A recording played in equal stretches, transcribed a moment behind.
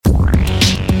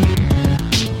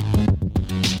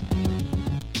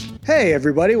Hey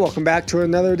everybody, welcome back to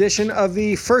another edition of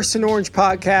the First and Orange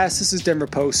podcast. This is Denver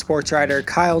Post sports writer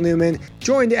Kyle Newman,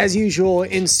 joined as usual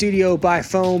in studio by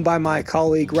phone by my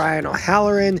colleague Ryan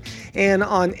O'Halloran. And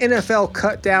on NFL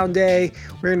Cutdown Day,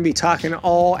 we're going to be talking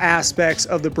all aspects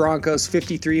of the Broncos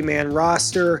 53-man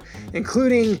roster,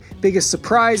 including biggest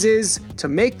surprises, to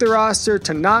make the roster,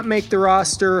 to not make the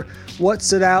roster, what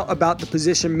stood out about the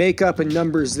position makeup and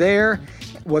numbers there,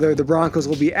 whether the Broncos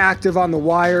will be active on the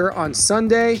wire on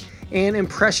Sunday, and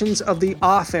impressions of the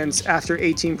offense after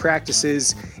 18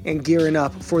 practices and gearing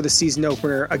up for the season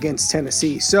opener against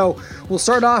Tennessee. So we'll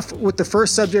start off with the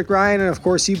first subject, Ryan, and of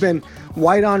course you've been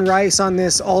white on rice on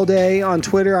this all day on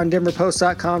Twitter on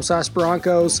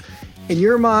denverpost.com/Broncos. In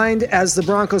your mind, as the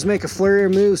Broncos make a flurry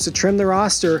of moves to trim the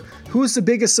roster, who is the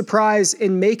biggest surprise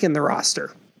in making the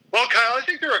roster? Well, Kyle, I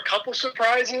think there are a couple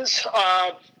surprises.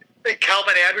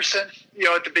 Calvin Anderson,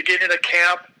 at the beginning of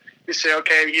camp, you say,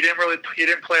 okay, he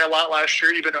didn't play a lot last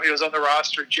year, even though he was on the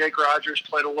roster. Jake Rodgers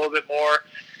played a little bit more.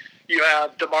 You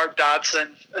have DeMar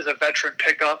Dotson as a veteran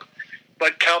pickup,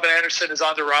 but Calvin Anderson is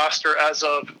on the roster as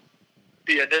of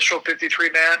the initial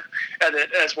 53-man, and then,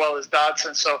 as well as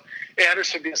Dotson. So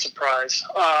Anderson be a surprise.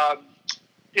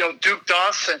 Duke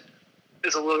Dawson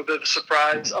is a little bit of a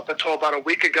surprise. Up until about a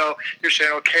week ago, you're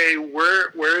saying, okay,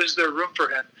 where is there room for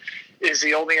him? Is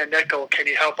he only a nickel? Can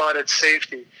he help out at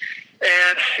safety?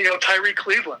 And, Tyrie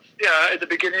Cleveland. At the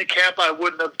beginning of camp, I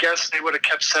wouldn't have guessed they would have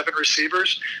kept 7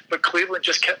 receivers, but Cleveland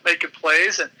just kept making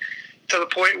plays, and to the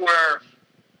point where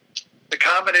the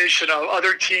combination of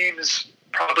other teams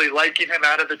probably liking him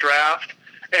out of the draft,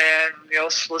 and,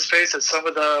 let's face it, some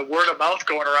of the word of mouth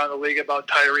going around the league about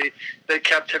Tyrie, they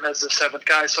kept him as the 7th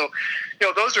guy. So,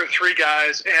 those are 3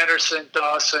 guys, Anderson,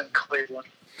 Dawson, Cleveland.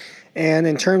 And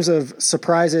in terms of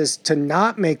surprises to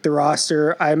not make the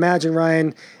roster, I imagine,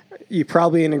 Ryan, you're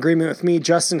probably in agreement with me.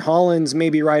 Justin Hollins may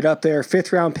be right up there.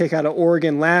 5th-round pick out of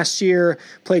Oregon last year,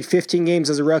 played 15 games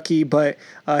as a rookie, but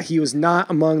he was not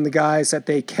among the guys that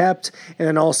they kept. And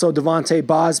then also Devontae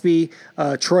Bosby,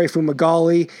 Troy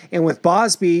Fumagalli. And with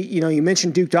Bosby, you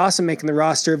mentioned Duke Dawson making the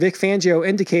roster. Vic Fangio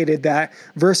indicated that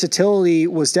versatility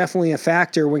was definitely a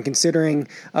factor when considering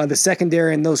the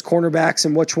secondary and those cornerbacks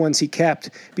and which ones he kept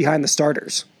behind the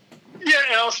starters. Yeah,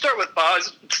 and I'll start with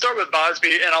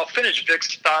Bosby, and I'll finish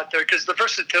Vic's thought there because the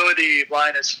versatility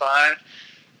line is fine.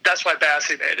 That's why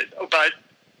Bassey made it. But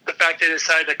the fact they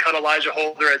decided to cut Elijah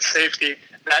Holder at safety,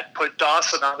 that put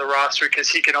Dawson on the roster because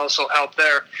he can also help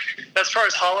there. As far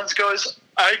as Hollins goes,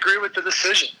 I agree with the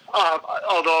decision.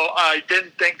 Although I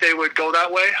didn't think they would go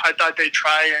that way. I thought they'd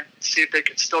try and see if they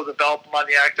could still develop him on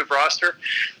the active roster.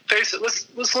 Face it, let's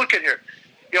look at here.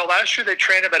 Last year they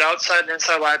trained him at outside and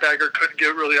inside linebacker, couldn't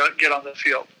get on the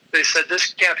field. They said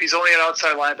this camp he's only an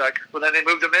outside linebacker. Well, then they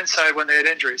moved him inside when they had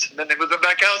injuries, and then they moved him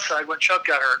back outside when Chubb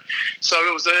got hurt. So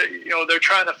it was they're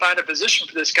trying to find a position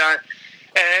for this guy.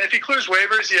 And if he clears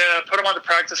waivers, put him on the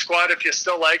practice squad if you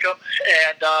still like him,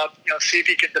 and see if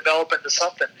he can develop into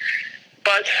something.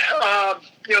 But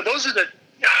those are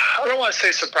I don't want to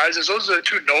say surprises. Those are the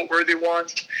 2 noteworthy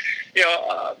ones.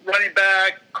 Running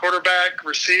back, quarterback,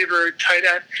 receiver, tight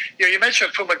end. You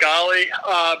mentioned Fumagalli.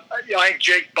 I think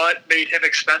Jake Butt made him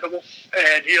expendable,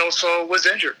 and he also was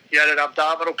injured. He had an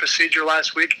abdominal procedure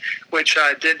last week, which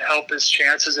didn't help his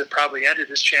chances. It probably ended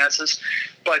his chances.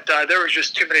 But there were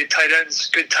just too many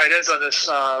good tight ends on this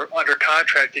under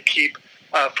contract to keep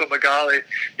Fumagalli.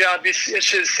 I'd be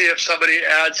interested to see if somebody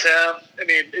adds him. I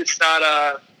mean, it's not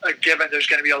a given there's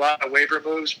going to be a lot of waiver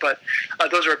moves, but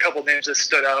those are a couple names that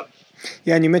stood out.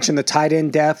 Yeah, and you mentioned the tight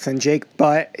end depth and Jake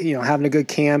Butt, having a good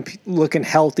camp, looking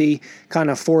healthy, kind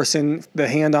of forcing the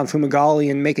hand on Fumagalli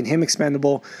and making him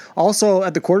expendable. Also,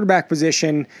 at the quarterback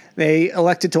position, they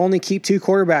elected to only keep 2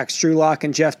 quarterbacks, Drew Lock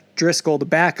and Jeff Driscoll, the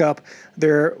backup.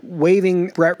 They're waiving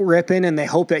Brett Rippon, and they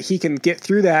hope that he can get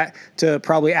through that to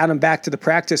probably add him back to the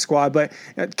practice squad. But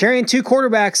carrying 2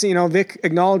 quarterbacks, Vic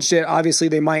acknowledged it. Obviously,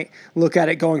 they might look at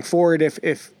it going forward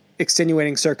if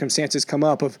extenuating circumstances come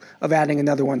up of adding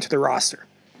another one to the roster.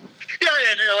 Yeah,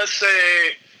 and let's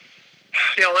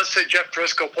say Jeff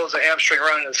Driscoll pulls a hamstring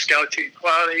running a scout team.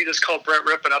 Well, you just called Brett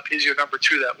Rippon up. He's your number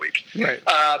 2 that week. Right.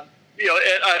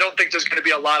 I don't think there's going to be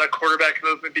a lot of quarterback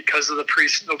movement because of the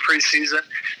preseason.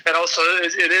 And also,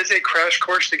 it is a crash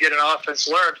course to get an offense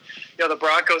learned. The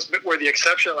Broncos were the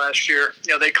exception last year.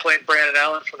 They claimed Brandon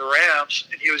Allen from the Rams,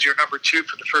 and he was your number 2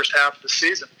 for the first half of the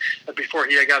season before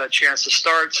he got a chance to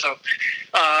start. So,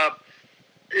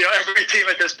 every team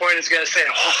at this point is going to say,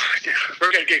 "Oh,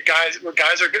 we're going to get guys.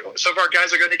 Some of our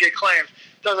guys are going to get claimed."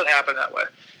 It doesn't happen that way.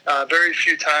 Very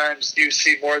few times do you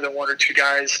see more than 1 or 2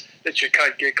 guys that you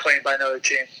cut get claimed by another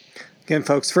team. Again,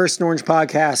 folks, First and Orange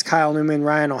podcast, Kyle Newman,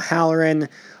 Ryan O'Halloran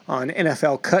on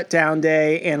NFL Cutdown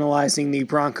Day, analyzing the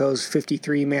Broncos'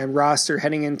 53-man roster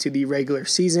heading into the regular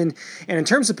season. And in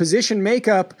terms of position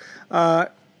makeup,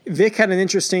 Vic had an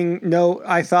interesting note,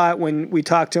 I thought, when we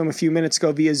talked to him a few minutes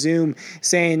ago via Zoom,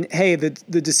 saying, hey, the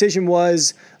decision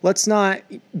was, let's not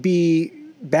be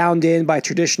bound in by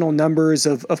traditional numbers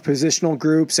of positional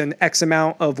groups and X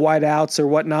amount of wideouts or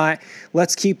whatnot.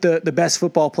 Let's keep the best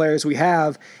football players we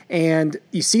have. And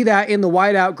you see that in the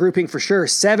wideout grouping for sure.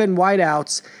 7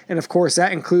 wideouts. And of course,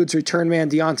 that includes return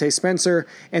man Deontay Spencer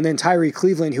and then Tyree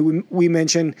Cleveland, who we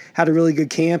mentioned had a really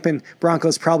good camp, and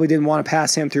Broncos probably didn't want to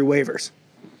pass him through waivers.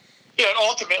 Yeah, and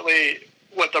ultimately,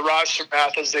 what the roster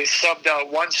math is, they subbed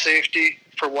out 1 safety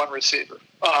for 1 receiver.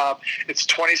 It's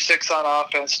 26 on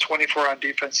offense, 24 on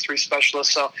defense, 3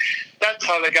 specialists. So that's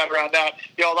how they got around that.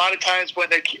 A lot of times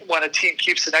when a team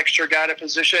keeps an extra guy in a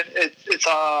position, it's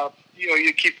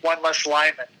you keep 1 less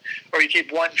lineman or you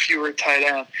keep 1 fewer tight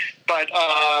end. But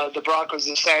the Broncos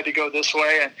decided to go this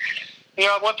way. And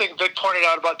one thing Vic pointed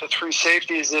out about the 3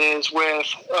 safeties is with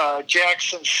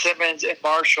Jackson, Simmons, and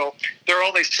Marshall, they're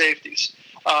only safeties.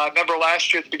 Remember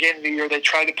last year at the beginning of the year, they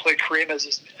tried to play Kareem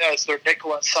as their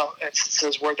nickel in some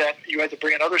instances where then you had to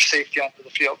bring another safety onto the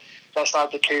field. That's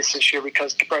not the case this year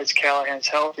because Bryce Callahan's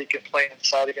healthy, can play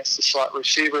inside against the slot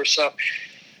receiver. So,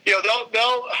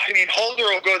 Holder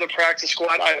will go to the practice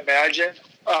squad, I imagine,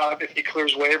 if he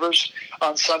clears waivers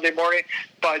on Sunday morning.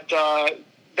 But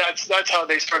that's how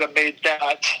they sort of made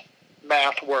that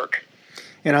math work.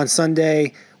 And on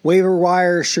Sunday, waiver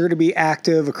wire sure to be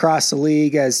active across the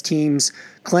league as teams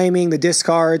claiming the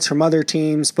discards from other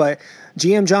teams. But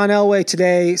GM John Elway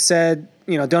today said,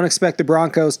 don't expect the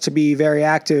Broncos to be very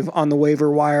active on the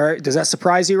waiver wire. Does that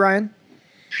surprise you, Ryan?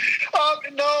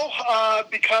 No,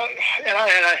 because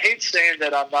I hate saying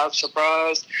that I'm not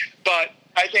surprised, but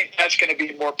I think that's going to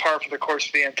be more par for the course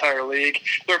of the entire league.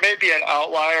 There may be an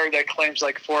outlier that claims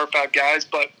like 4 or 5 guys,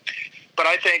 but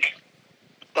I think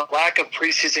the lack of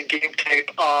preseason game tape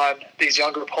on these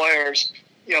younger players,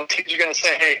 teams are going to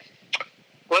say, hey,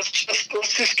 let's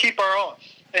just keep our own.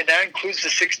 And that includes the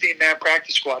 16-man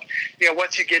practice squad.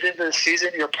 Once you get into the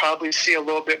season, you'll probably see a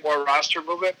little bit more roster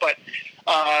movement. But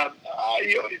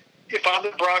if I'm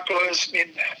the Broncos, it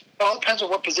all depends on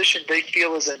what position they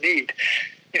feel is a need.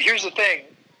 And here's the thing.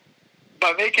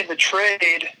 By making the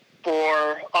trade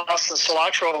for Austin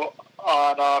Salotro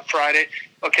on Friday,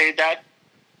 okay, that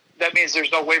means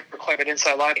there's no waiver claim at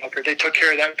inside linebacker. They took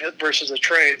care of that versus a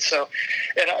trade. So,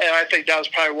 and I think that was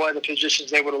probably one of the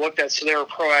positions they would have looked at. So they were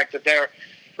proactive there.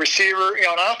 Receiver,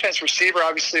 on offense, receiver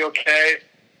obviously okay.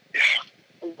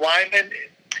 Lineman,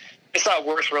 it's not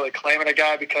worth really claiming a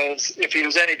guy because if he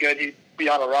was any good, he'd be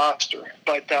on a roster.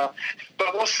 But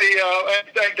we'll see. I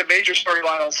think the major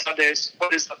storyline on Sunday is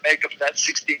what is the makeup of that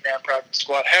 16-man practice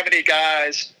squad? How many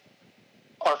guys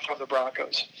are from the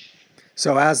Broncos?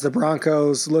 So as the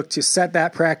Broncos look to set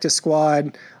that practice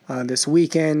squad this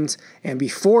weekend, and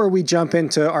before we jump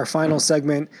into our final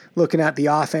segment, looking at the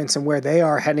offense and where they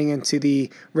are heading into the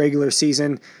regular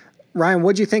season, Ryan,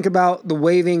 what do you think about the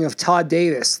waiving of Todd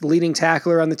Davis, the leading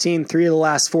tackler on the team 3 of the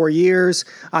last 4 years?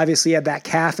 Obviously, he had that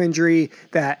calf injury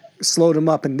that slowed him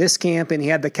up in this camp, and he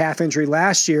had the calf injury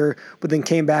last year, but then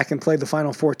came back and played the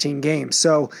final 14 games.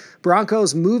 So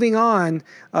Broncos moving on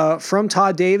from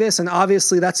Todd Davis, and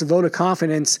obviously that's a vote of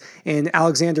confidence in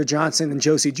Alexander Johnson and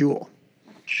Josie Jewell.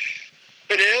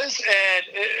 It is, and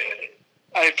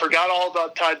I forgot all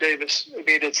about Todd Davis.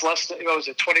 It's less than,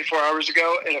 24 hours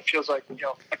ago, and it feels like,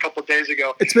 a couple of days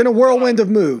ago. It's been a whirlwind of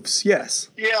moves, yes.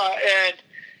 Yeah, and,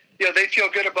 they feel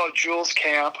good about Jewell's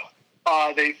camp.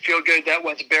 They feel good that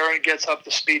once Barron gets up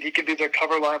to speed, he can be their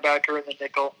cover linebacker in the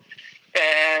nickel.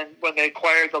 And when they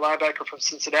acquired the linebacker from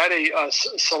Cincinnati,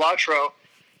 Salotro,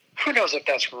 who knows if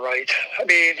that's right?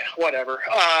 Whatever.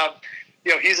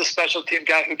 He's a special team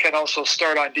guy who can also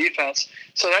start on defense.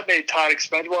 So that made Todd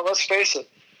expendable. And let's face it,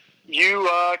 you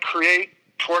create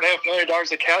 $4.5 million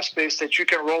of cap space that you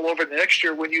can roll over the next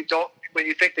year when you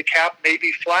think the cap may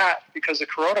be flat because of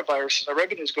coronavirus and the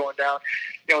revenue's going down.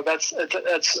 That's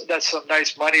some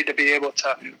nice money to be able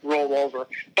to roll over.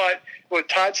 But with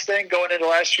Todd's thing going into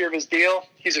last year of his deal,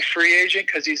 he's a free agent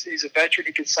because he's a veteran.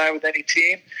 He can sign with any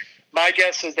team. My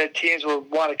guess is that teams will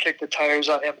want to kick the tires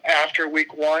on him after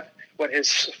week 1. when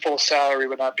his full salary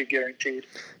would not be guaranteed.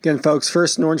 Again, folks,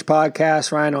 First and Orange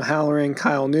podcast, Ryan O'Halloran,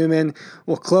 Kyle Newman.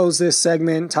 We'll close this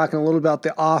segment talking a little about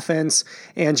the offense.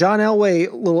 And John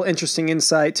Elway, a little interesting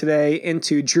insight today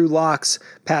into Drew Lock's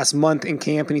past month in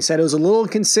camp. And he said it was a little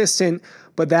inconsistent,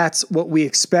 but that's what we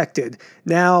expected.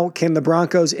 Now, can the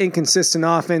Broncos' inconsistent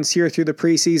offense here through the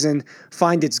preseason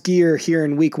find its gear here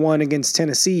in week 1 against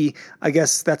Tennessee? I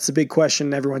guess that's the big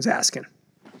question everyone's asking.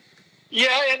 Yeah,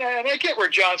 and I get where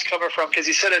John's coming from, because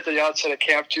he said at the outset of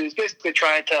camp, too, he's basically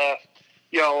trying to,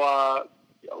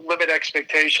 limit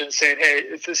expectations, saying, hey,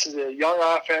 if this is a young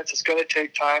offense, it's going to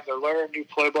take time. They're learning a new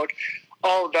playbook,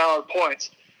 all valid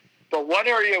points. But one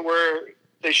area where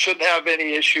they shouldn't have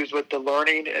any issues with the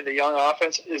learning in the young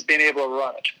offense is being able to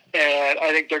run it. And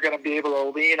I think they're going to be able to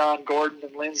lean on Gordon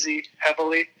and Lindsey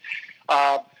heavily.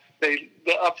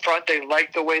 Up front, they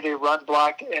like the way they run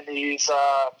block in these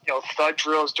thud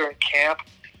drills during camp.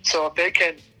 So if they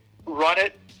can run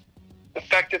it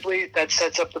effectively, that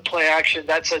sets up the play action.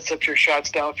 That sets up your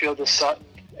shots downfield to Sutton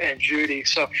and Judy.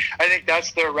 So I think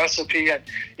that's their recipe. And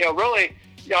really,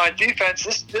 on defense,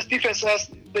 this defense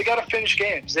they got to finish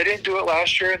games. They didn't do it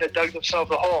last year, and they dug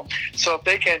themselves a hole. So if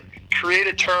they can create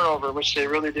a turnover, which they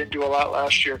really didn't do a lot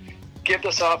last year, give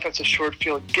this offense a short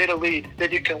field, get a lead,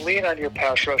 then you can lean on your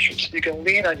pass rushers. You can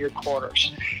lean on your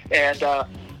corners. And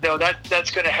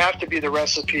that's going to have to be the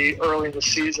recipe early in the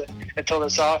season until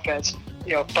this offense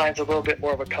finds a little bit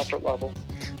more of a comfort level.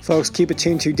 Folks, keep it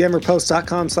tuned to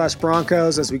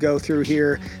denverpost.com/Broncos as we go through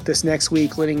here this next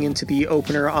week, leading into the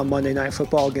opener on Monday Night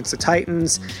Football against the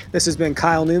Titans. This has been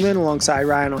Kyle Newman alongside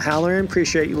Ryan O'Halloran.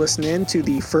 Appreciate you listening in to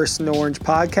the First and Orange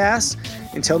podcast.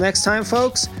 Until next time,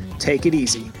 folks, take it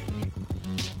easy.